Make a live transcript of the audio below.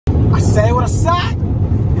say what I say,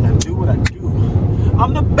 and I do what I do.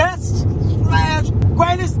 I'm the best /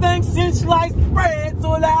 greatest thing since sliced bread,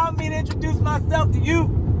 so allow me to introduce myself to you.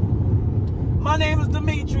 My name is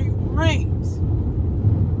Dimitrireeves.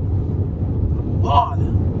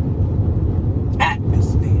 Water,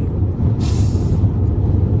 atmosphere,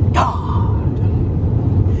 God,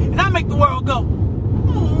 and I make the world go.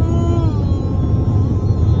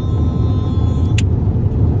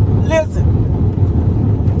 Listen,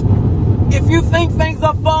 if you think things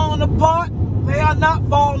are falling apart, they are not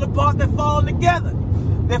falling apart, they're falling together.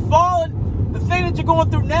 They're falling, the thing that you're going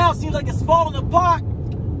through now seems like it's falling apart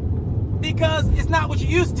because it's not what you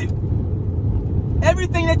used to.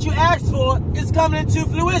 Everything that you asked for is coming into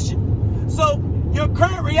fruition. So your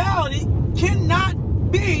current reality cannot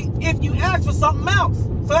be if you ask for something else.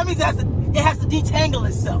 So that means it has to detangle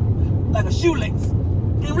itself like a shoelace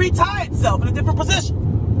and retie itself in a different position.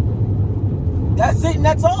 That's it and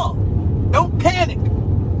that's all. Don't panic.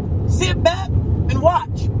 Sit back and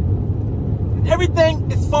watch.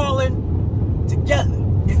 Everything is falling together.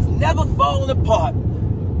 It's never falling apart.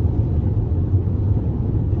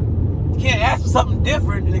 You can't ask for something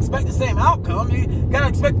different and expect the same outcome. You gotta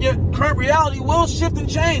expect your current reality will shift and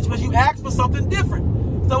change because you asked for something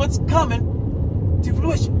different. So it's coming to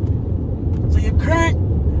fruition. So your current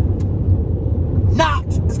knot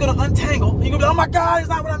is gonna untangle. And you're gonna be, oh my God, it's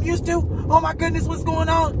not what I'm used to. Oh my goodness, what's going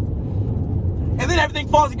on? And then everything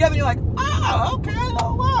falls together and you're like, oh, okay,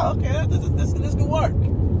 oh wow, okay, this could work.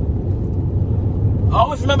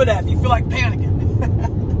 Always remember that if you feel like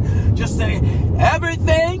panicking. Just say,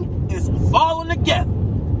 everything is falling together.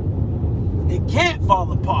 It can't fall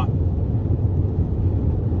apart. It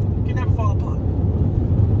can never fall apart.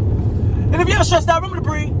 And if you're ever stressed out, remember to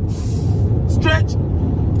breathe, stretch,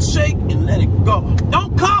 shake, and let it go.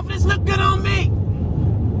 Don't confidence look good on me.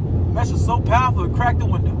 The message is so powerful it cracked the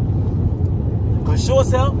window. Cause sure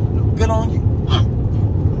as hell, look good on you.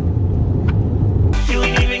 You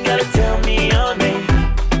ain't even gotta tell me your name,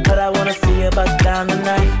 but I wanna see you bust down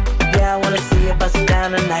tonight. Yeah, I wanna see you bust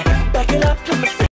down tonight.